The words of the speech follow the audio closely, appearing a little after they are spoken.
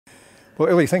Well,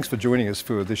 Ellie, thanks for joining us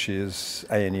for this year's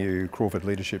ANU Crawford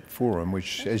Leadership Forum,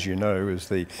 which, as you know, is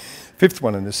the fifth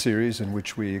one in this series in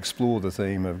which we explore the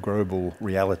theme of global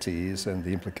realities and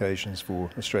the implications for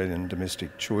Australian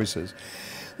domestic choices.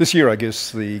 This year, I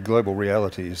guess, the global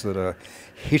realities that are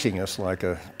hitting us like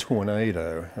a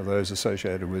tornado are those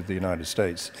associated with the United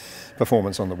States'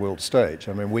 performance on the world stage.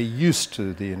 I mean, we're used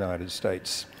to the United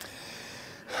States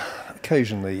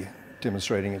occasionally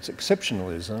demonstrating its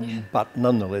exceptionalism, but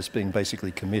nonetheless being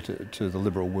basically committed to the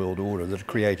liberal world order that it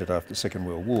created after the Second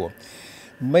World War.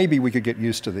 Maybe we could get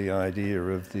used to the idea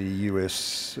of the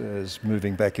US as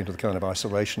moving back into the kind of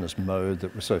isolationist mode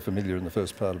that was so familiar in the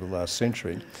first part of the last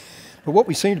century. But what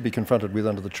we seem to be confronted with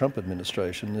under the Trump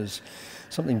administration is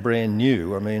something brand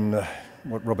new. I mean,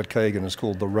 what Robert Kagan has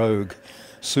called the rogue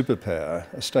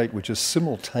superpower, a state which is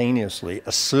simultaneously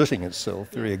asserting itself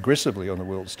very aggressively on the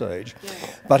world stage,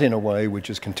 but in a way which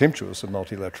is contemptuous of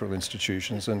multilateral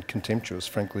institutions and contemptuous,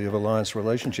 frankly, of alliance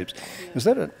relationships. Is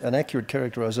that an accurate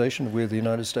characterisation of where the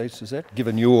United States is at,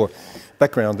 given your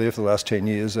background there for the last 10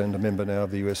 years and a member now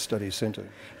of the US Studies Centre?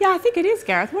 Yeah, I think it is,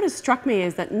 Gareth. What has struck me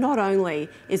is that not only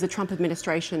is the Trump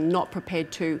administration not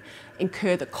prepared to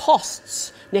incur the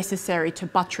costs necessary to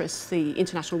buttress the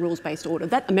international rules-based order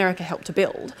that America helped to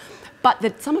build, but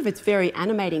that some of its very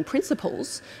animating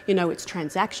principles, you know, its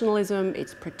transactionalism,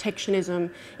 its protectionism,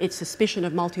 its suspicion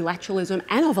of multilateralism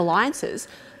and of alliances,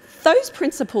 those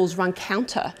principles run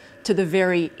counter to the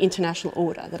very international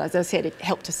order that, as I said, it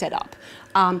helped to set up.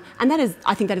 And that is,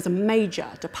 I think that is a major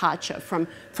departure from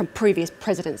previous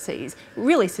presidencies,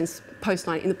 really since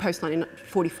in the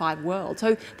post-1945 world.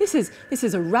 So this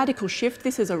is a radical shift,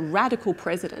 this is a radical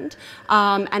president,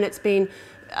 and it's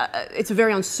a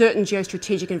very uncertain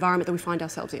geostrategic environment that we find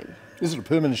ourselves in. Is it a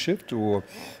permanent shift, or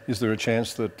is there a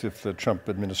chance that if the Trump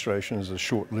administration is as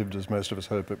short-lived as most of us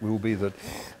hope it will be, that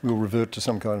we'll revert to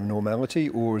some kind of normality,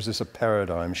 or is this a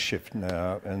paradigm shift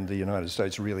now and the United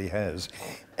States really has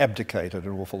abdicated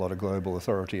an awful lot of global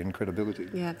authority and credibility?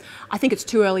 Yeah, I think it's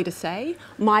too early to say.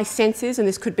 My sense is, and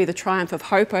this could be the triumph of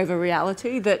hope over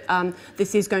reality, that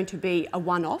this is going to be a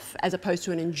one-off as opposed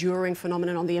to an enduring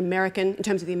phenomenon on the in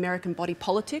terms of the American body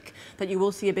politic, that you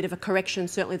will see a bit of a correction,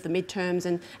 certainly at the midterms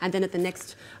and then at the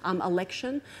next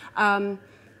election.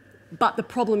 But the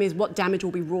problem is what damage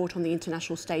will be wrought on the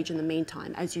international stage in the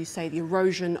meantime. As you say, the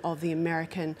erosion of the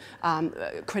American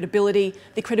credibility,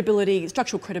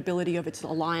 structural credibility of its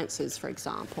alliances, for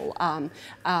example,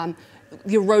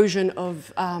 the erosion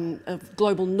of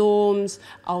global norms,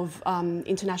 of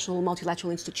international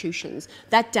multilateral institutions.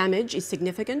 That damage is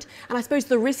significant. And I suppose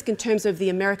the risk in terms of the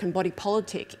American body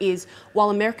politic is, while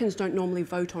Americans don't normally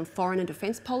vote on foreign and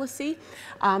defence policy,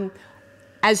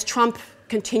 as Trump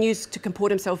continues to comport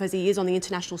himself as he is on the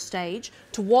international stage,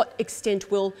 to what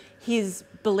extent will his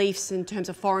beliefs in terms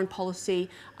of foreign policy,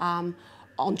 on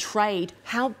trade,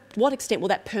 what extent will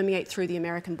that permeate through the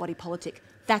American body politic?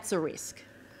 That's a risk.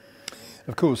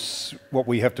 Of course, what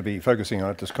we have to be focusing on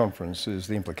at this conference is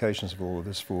the implications of all of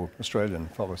this for Australian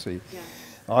policy. Yeah.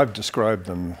 I've described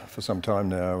them for some time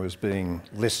now as being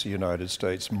less United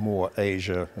States, more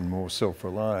Asia and more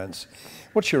self-reliance.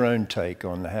 What's your own take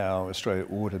on how Australia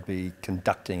ought to be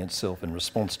conducting itself in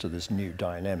response to this new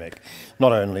dynamic?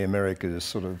 Not only America's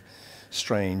sort of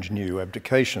strange new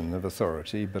abdication of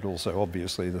authority, but also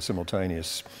obviously the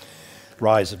simultaneous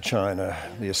rise of China,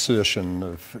 the assertion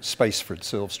of space for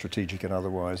itself, strategic and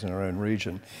otherwise, in our own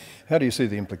region. How do you see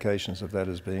the implications of that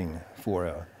as being for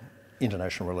our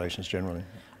international relations generally?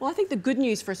 Well, I think the good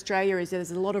news for Australia is there's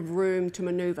a lot of room to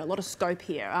manoeuvre, a lot of scope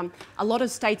here. A lot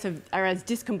of states are as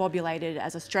discombobulated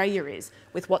as Australia is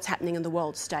with what's happening in the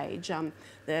world stage.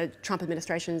 The Trump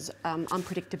administration's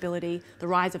unpredictability, the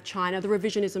rise of China, the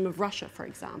revisionism of Russia, for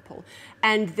example.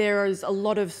 And there is a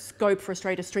lot of scope for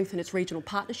Australia to strengthen its regional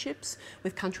partnerships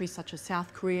with countries such as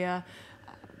South Korea,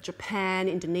 Japan,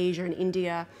 Indonesia and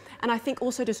India, and I think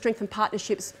also to strengthen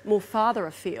partnerships more farther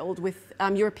afield with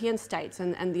European states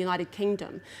and the United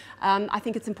Kingdom. I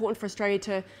think it's important for Australia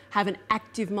to have an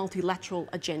active multilateral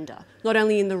agenda, not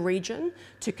only in the region,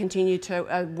 to continue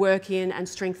to work in and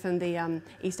strengthen the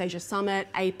East Asia Summit,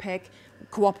 APEC,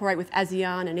 cooperate with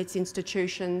ASEAN and its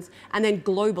institutions, and then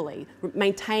globally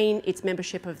maintain its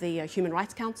membership of the Human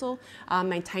Rights Council,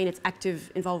 maintain its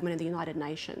active involvement in the United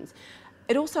Nations.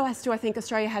 It also has to, I think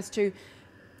Australia has to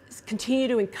continue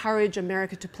to encourage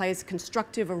America to play as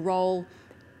constructive a role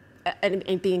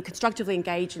and being constructively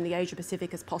engaged in the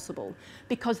Asia-Pacific as possible,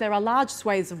 because there are large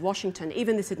swathes of Washington,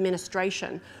 even this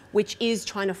administration, which is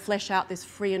trying to flesh out this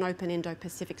free and open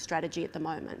Indo-Pacific strategy at the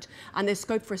moment. And there's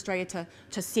scope for Australia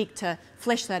to seek to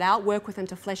flesh that out, work with them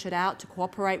to flesh it out, to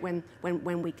cooperate when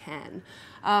we can.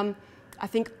 I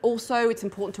think also it's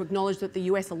important to acknowledge that the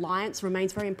US alliance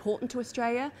remains very important to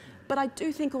Australia, but I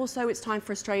do think also it's time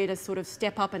for Australia to sort of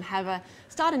step up and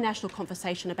start a national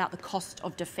conversation about the cost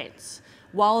of defence.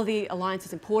 While the alliance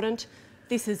is important,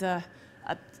 this is a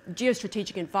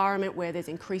geostrategic environment where there's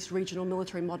increased regional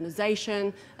military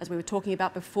modernisation. As we were talking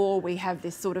about before, we have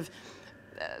this sort of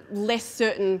less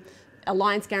certain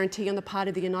alliance guarantee on the part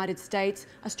of the United States.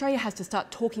 Australia has to start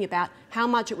talking about how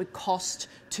much it would cost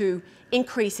to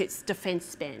increase its defence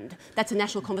spend. That's a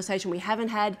national conversation we haven't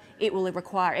had. It will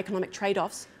require economic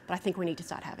trade-offs, but I think we need to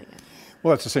start having it.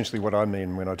 Well, that's essentially what I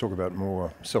mean when I talk about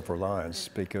more self-reliance,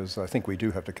 because I think we do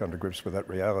have to come to grips with that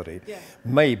reality. Yeah.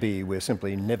 Maybe we're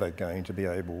simply never going to be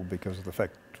able, because of the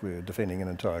fact we're defending an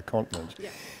entire continent,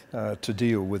 to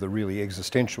deal with a really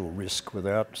existential risk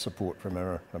without support from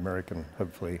our American,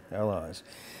 hopefully, allies.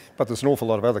 But there's an awful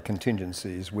lot of other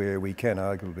contingencies where we can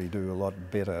arguably do a lot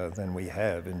better than we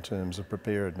have in terms of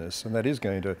preparedness, and that is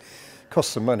going to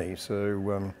cost some money.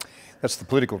 So that's the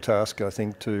political task, I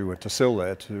think, to sell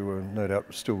that to a no doubt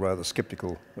still rather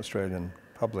sceptical Australian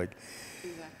public.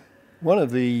 Exactly. One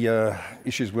of the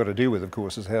issues we've got to deal with, of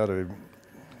course, is how to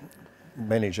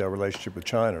manage our relationship with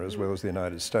China as well as the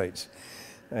United States.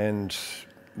 And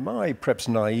my perhaps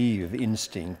naive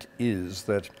instinct is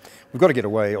that we've got to get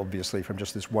away, obviously, from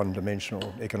just this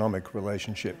one-dimensional economic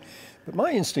relationship. But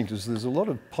my instinct is there's a lot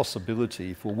of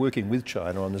possibility for working with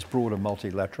China on this broader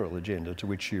multilateral agenda to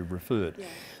which you've referred. Yeah.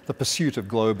 The pursuit of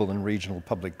global and regional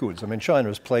public goods. I mean, China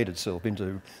has played itself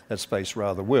into that space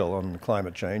rather well on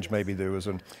climate change. Maybe there was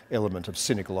an element of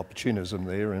cynical opportunism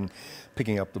there in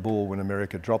picking up the ball when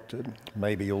America dropped it,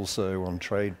 maybe also on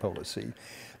trade policy.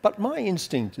 But my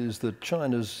instinct is that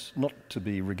China's not to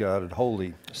be regarded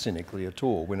wholly cynically at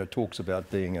all when it talks about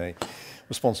being a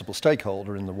responsible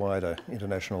stakeholder in the wider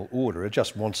international order. It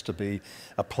just wants to be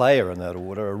a player in that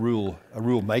order, a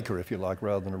rule maker, if you like,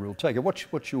 rather than a rule taker.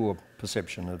 What's your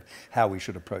perception of how we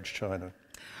should approach China?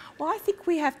 Well, I think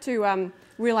we have to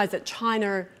realise that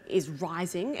China is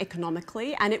rising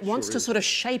economically, and it wants to sort of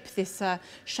shape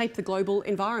the global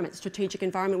environment, strategic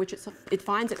environment which it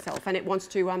finds itself, and it wants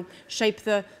to shape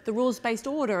the rules-based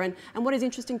order. And what is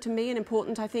interesting to me and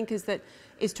important, I think, is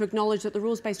to acknowledge that the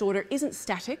rules-based order isn't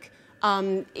static.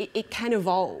 It can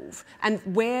evolve, and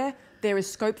where there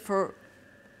is scope for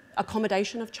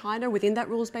accommodation of China within that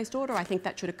rules-based order, I think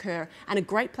that should occur. And a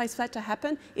great place for that to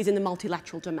happen is in the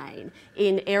multilateral domain.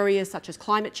 In areas such as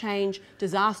climate change,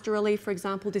 disaster relief, for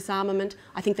example, disarmament,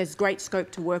 I think there's great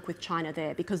scope to work with China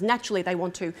there, because naturally they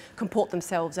want to comport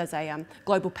themselves as a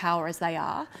global power as they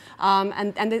are,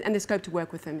 and there's scope to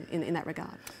work with them in that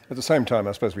regard. At the same time,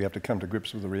 I suppose we have to come to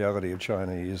grips with the reality of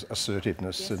Chinese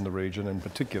assertiveness in the region. In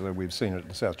particular, we've seen it in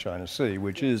the South China Sea,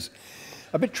 which is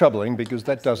a bit troubling because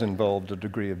that does involve a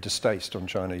degree of distaste on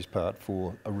Chinese part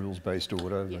for a rules-based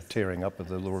order, the tearing up of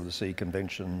the Law of the Sea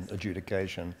Convention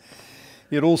adjudication.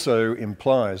 It also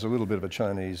implies a little bit of a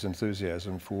Chinese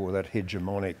enthusiasm for that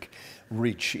hegemonic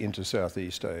reach into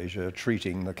Southeast Asia,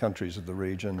 treating the countries of the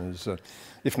region as,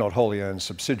 if not wholly owned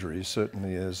subsidiaries,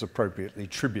 certainly as appropriately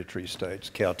tributary states,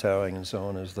 kowtowing and so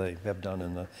on, as they have done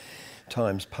in the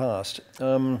times past.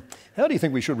 How do you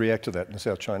think we should react to that in the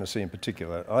South China Sea in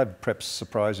particular? I've perhaps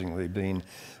surprisingly been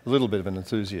a little bit of an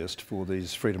enthusiast for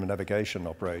these freedom of navigation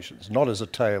operations, not as a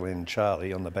tail in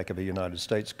Charlie on the back of a United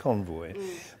States convoy,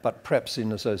 but perhaps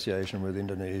in association with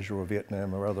Indonesia or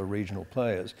Vietnam or other regional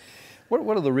players.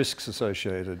 What are the risks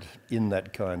associated in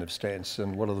that kind of stance,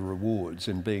 and what are the rewards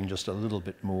in being just a little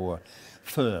bit more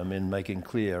firm in making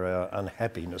clear our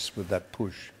unhappiness with that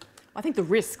push? I think the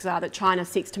risks are that China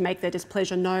seeks to make their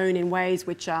displeasure known in ways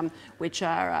which are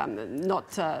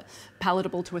not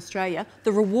palatable to Australia.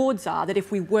 The rewards are that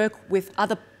if we work with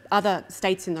other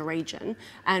states in the region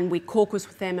and we caucus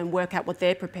with them and work out what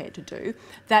they're prepared to do,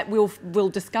 that we'll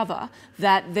discover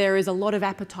that there is a lot of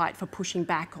appetite for pushing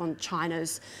back on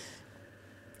China's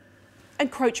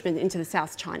encroachment into the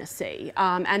South China Sea,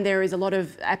 and there is a lot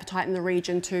of appetite in the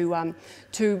region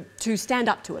to stand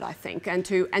up to it, I think, and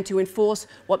to enforce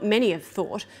what many have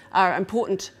thought are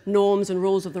important norms and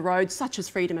rules of the road, such as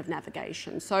freedom of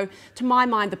navigation. So, to my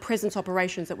mind, the presence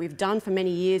operations that we've done for many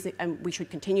years and we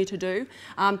should continue to do,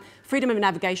 freedom of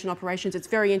navigation operations. It's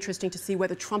very interesting to see where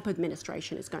the Trump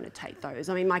administration is going to take those.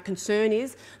 I mean, my concern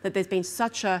is that there's been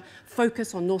such a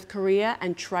focus on North Korea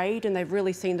and trade, and they've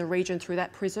really seen the region through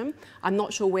that prism. I'm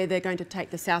not sure where they're going to take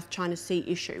the South China Sea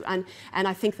issue. And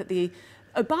I think that the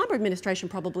Obama administration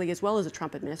probably, as well as the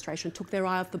Trump administration, took their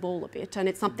eye off the ball a bit. And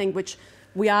it's something which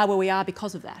we are where we are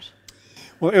because of that.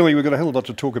 Well, Ellie, we've got a hell of a lot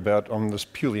to talk about on this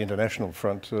purely international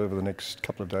front over the next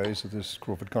couple of days of this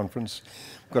Crawford Conference.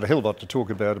 We've got a hell of a lot to talk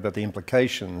about the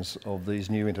implications of these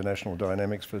new international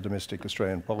dynamics for domestic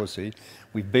Australian policy.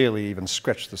 We've barely even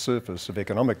scratched the surface of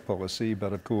economic policy,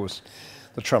 but of course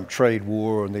the Trump trade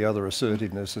war and the other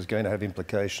assertiveness is going to have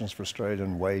implications for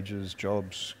Australian wages,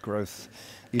 jobs, growth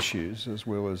issues, as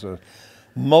well as a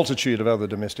multitude of other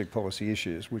domestic policy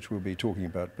issues which we'll be talking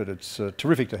about. But it's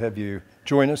terrific to have you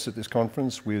join us at this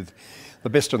conference with the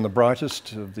best and the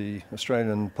brightest of the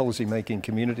Australian policy making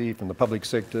community, from the public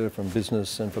sector, from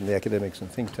business and from the academics and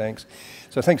think tanks.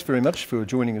 So thanks very much for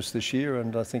joining us this year,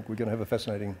 and I think we're going to have a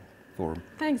fascinating forum.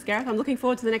 Thanks, Gareth. I'm looking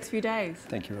forward to the next few days.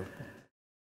 Thank you.